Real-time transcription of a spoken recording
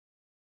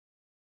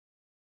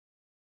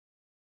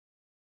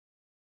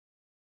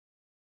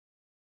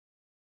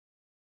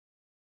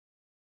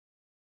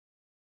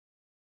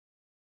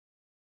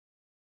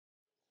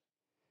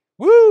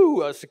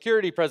Woo, a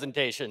security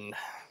presentation.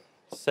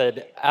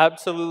 Said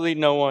absolutely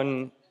no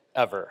one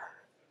ever.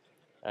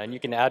 And you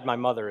can add my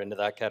mother into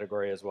that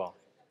category as well.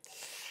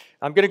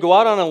 I'm going to go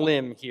out on a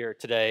limb here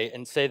today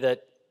and say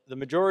that the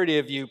majority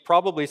of you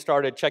probably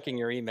started checking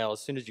your email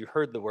as soon as you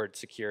heard the word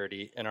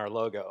security in our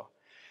logo.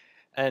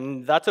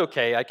 And that's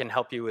okay, I can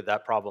help you with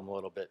that problem a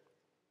little bit.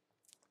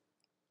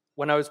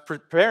 When I was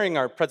preparing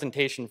our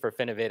presentation for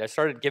Finovate, I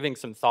started giving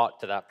some thought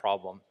to that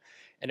problem.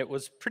 And it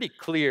was pretty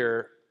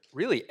clear,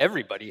 really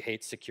everybody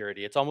hates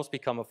security. It's almost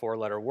become a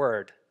four-letter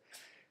word.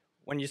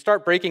 When you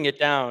start breaking it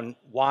down,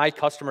 why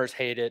customers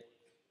hate it,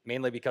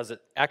 mainly because it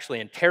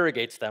actually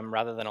interrogates them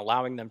rather than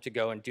allowing them to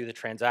go and do the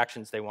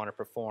transactions they want to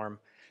perform.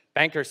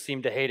 Bankers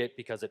seem to hate it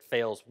because it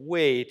fails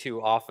way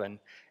too often.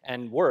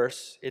 And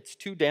worse, it's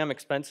too damn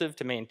expensive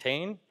to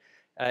maintain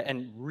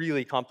and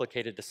really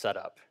complicated to set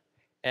up.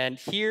 And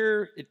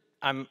here,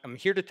 I'm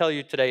here to tell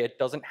you today it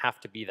doesn't have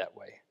to be that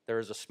way. There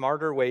is a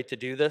smarter way to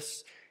do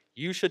this.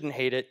 You shouldn't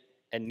hate it,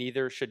 and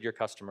neither should your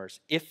customers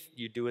if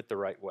you do it the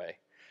right way.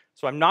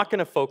 So I'm not going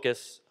to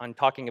focus on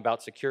talking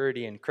about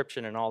security,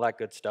 encryption, and all that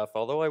good stuff,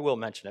 although I will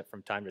mention it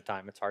from time to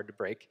time. It's hard to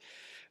break.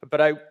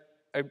 But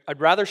I'd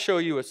rather show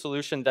you a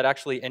solution that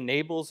actually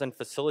enables and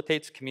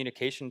facilitates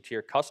communication to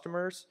your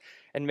customers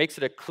and makes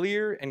it a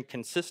clear and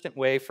consistent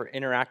way for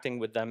interacting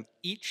with them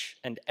each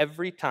and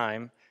every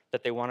time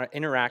that they want to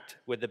interact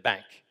with the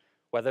bank,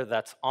 whether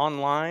that's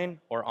online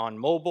or on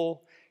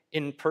mobile,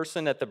 in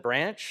person at the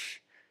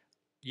branch,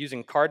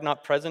 using card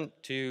not present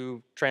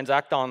to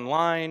transact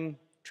online,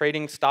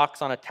 trading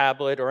stocks on a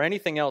tablet, or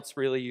anything else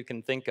really you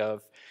can think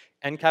of.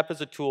 Encap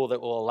is a tool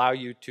that will allow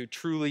you to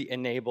truly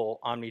enable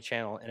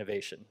omni-channel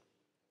innovation.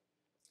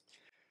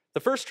 The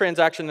first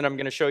transaction that I'm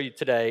going to show you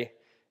today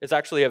is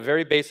actually a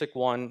very basic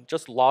one,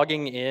 just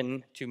logging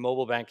in to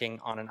mobile banking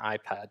on an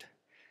iPad.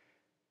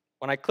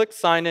 When I click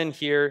sign in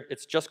here,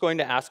 it's just going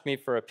to ask me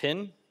for a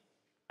PIN.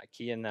 I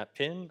key in that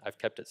PIN. I've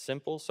kept it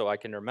simple so I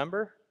can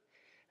remember.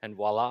 And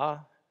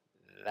voila,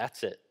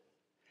 that's it.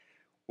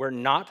 We're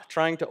not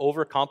trying to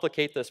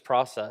overcomplicate this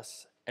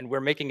process, and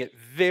we're making it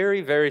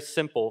very, very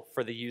simple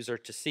for the user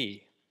to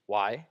see.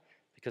 Why?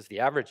 Because the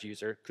average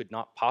user could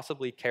not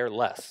possibly care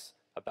less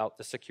about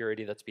the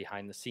security that's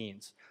behind the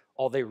scenes.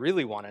 All they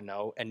really want to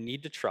know and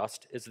need to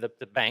trust is that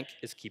the bank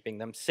is keeping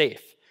them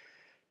safe.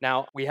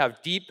 Now, we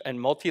have deep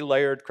and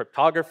multi-layered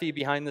cryptography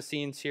behind the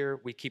scenes here.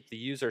 We keep the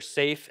user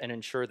safe and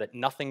ensure that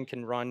nothing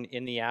can run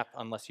in the app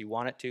unless you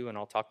want it to, and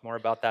I'll talk more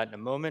about that in a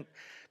moment.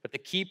 But the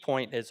key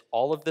point is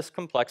all of this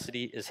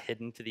complexity is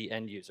hidden to the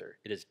end user.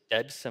 It is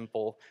dead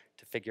simple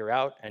to figure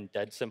out and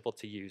dead simple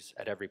to use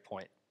at every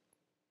point.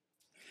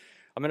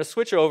 I'm going to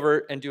switch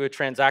over and do a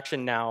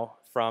transaction now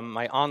from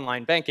my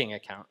online banking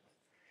account.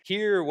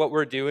 Here, what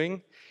we're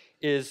doing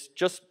is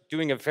just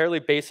doing a fairly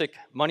basic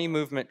money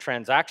movement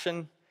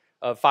transaction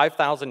of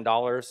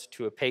 $5,000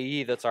 to a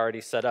payee that's already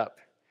set up.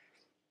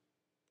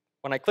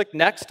 When I click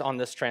next on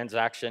this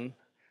transaction,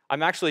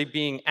 I'm actually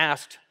being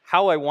asked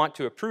how I want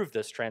to approve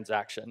this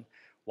transaction.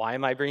 Why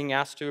am I being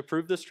asked to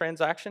approve this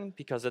transaction?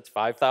 Because it's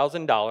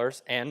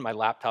 $5,000 and my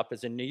laptop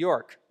is in New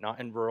York, not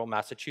in rural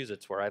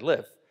Massachusetts where I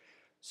live.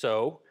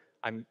 So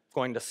I'm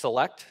going to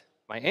select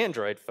my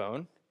Android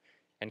phone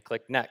and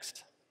click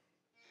next.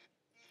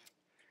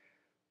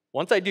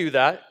 Once I do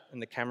that, and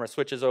the camera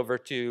switches over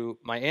to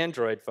my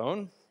Android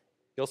phone,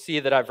 you'll see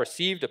that I've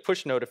received a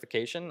push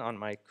notification on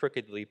my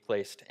crookedly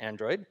placed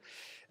Android.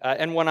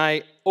 And when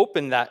I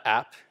open that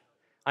app,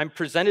 I'm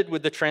presented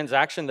with the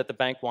transaction that the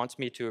bank wants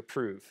me to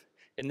approve.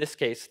 In this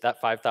case,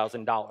 that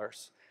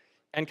 $5,000.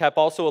 Encap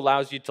also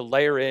allows you to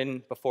layer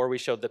in, before we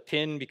showed the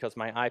PIN, because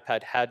my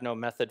iPad had no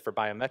method for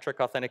biometric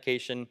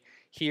authentication.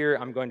 Here,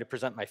 I'm going to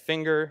present my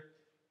finger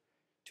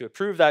to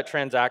approve that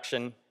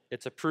transaction.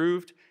 It's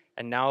approved,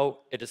 and now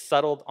it is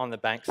settled on the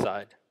bank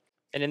side.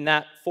 And in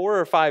that 4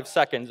 or 5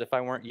 seconds, if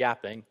I weren't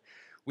yapping,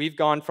 we've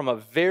gone from a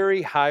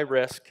very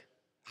high-risk,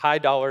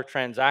 high-dollar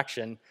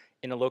transaction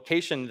in a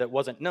location that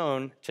wasn't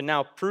known to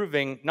now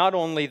proving not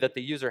only that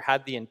the user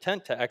had the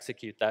intent to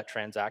execute that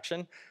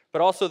transaction,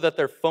 but also that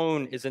their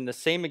phone is in the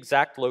same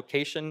exact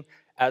location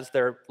as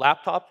their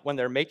laptop when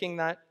they're making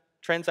that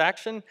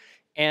transaction.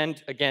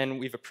 And again,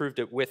 we've approved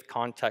it with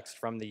context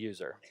from the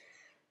user.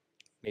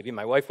 Maybe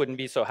my wife wouldn't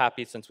be so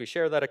happy since we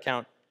share that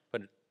account,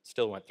 but it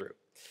still went through.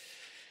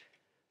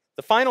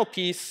 The final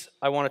piece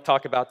I want to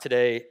talk about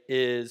today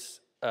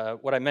is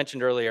what I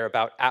mentioned earlier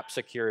about app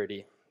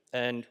security.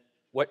 And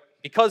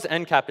because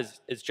Encap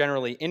is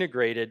generally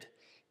integrated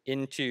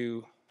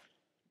into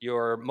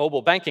your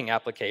mobile banking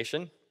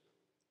application,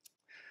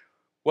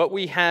 what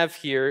we have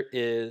here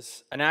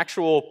is an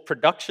actual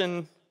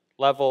production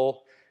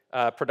level,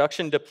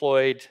 production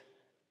deployed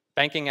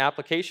banking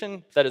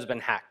application that has been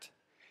hacked.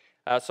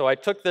 So I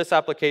took this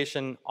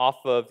application off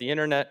of the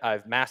internet.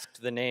 I've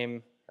masked the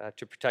name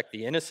to protect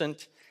the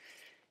innocent.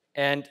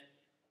 And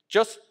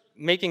just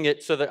making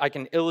it so that I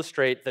can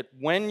illustrate that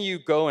when you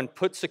go and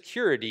put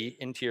security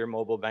into your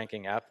mobile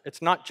banking app,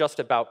 it's not just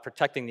about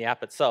protecting the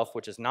app itself,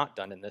 which is not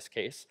done in this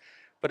case,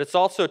 but it's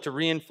also to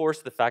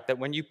reinforce the fact that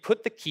when you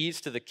put the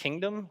keys to the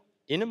kingdom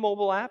in a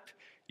mobile app,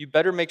 you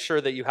better make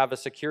sure that you have a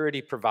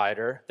security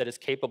provider that is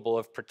capable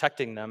of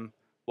protecting them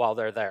while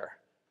they're there.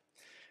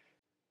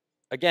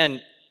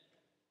 Again,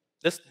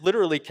 this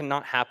literally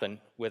cannot happen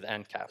with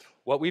Encap.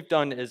 What we've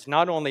done is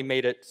not only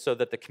made it so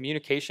that the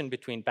communication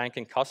between bank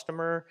and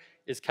customer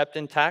is kept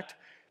intact,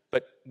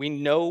 but we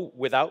know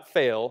without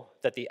fail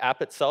that the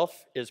app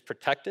itself is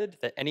protected,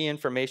 that any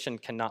information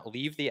cannot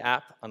leave the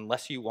app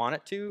unless you want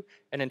it to,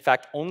 and in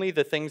fact, only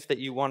the things that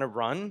you want to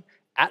run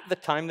at the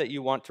time that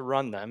you want to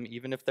run them,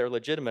 even if they're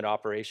legitimate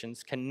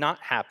operations, cannot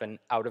happen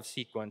out of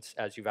sequence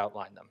as you've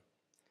outlined them.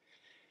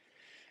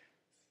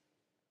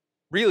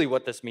 Really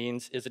what this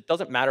means is it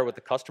doesn't matter what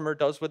the customer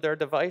does with their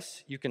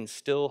device, you can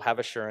still have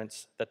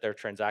assurance that their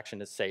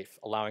transaction is safe,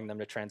 allowing them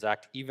to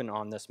transact even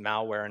on this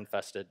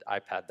malware-infested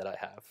iPad that I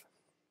have.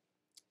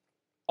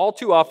 All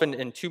too often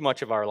in too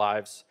much of our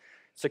lives,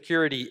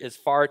 security is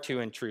far too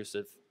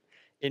intrusive.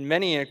 In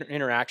many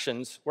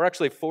interactions, we're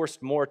actually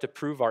forced more to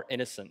prove our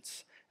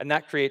innocence, and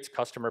that creates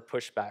customer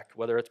pushback,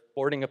 whether it's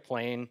boarding a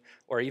plane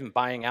or even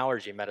buying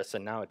allergy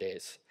medicine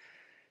nowadays.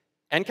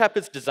 Encap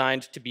is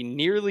designed to be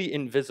nearly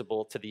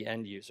invisible to the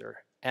end user,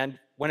 and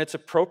when it's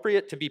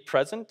appropriate to be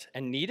present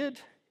and needed,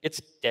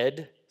 it's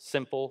dead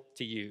simple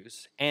to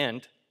use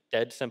and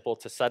dead simple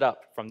to set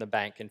up from the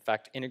bank. In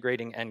fact,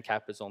 integrating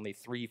Encap is only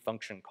 3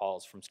 function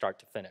calls from start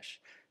to finish.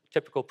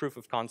 Typical proof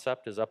of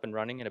concept is up and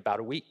running in about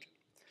a week.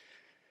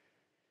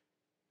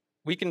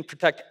 We can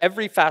protect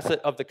every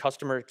facet of the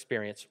customer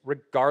experience,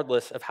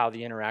 regardless of how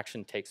the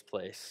interaction takes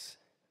place.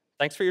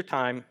 Thanks for your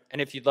time, and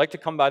if you'd like to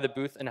come by the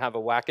booth and have a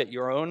whack at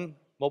your own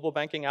mobile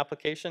banking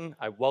application,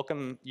 I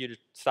welcome you to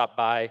stop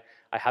by.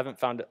 I haven't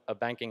found a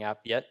banking app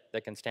yet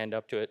that can stand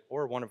up to it,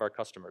 or one of our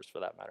customers for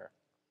that matter.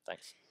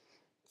 Thanks.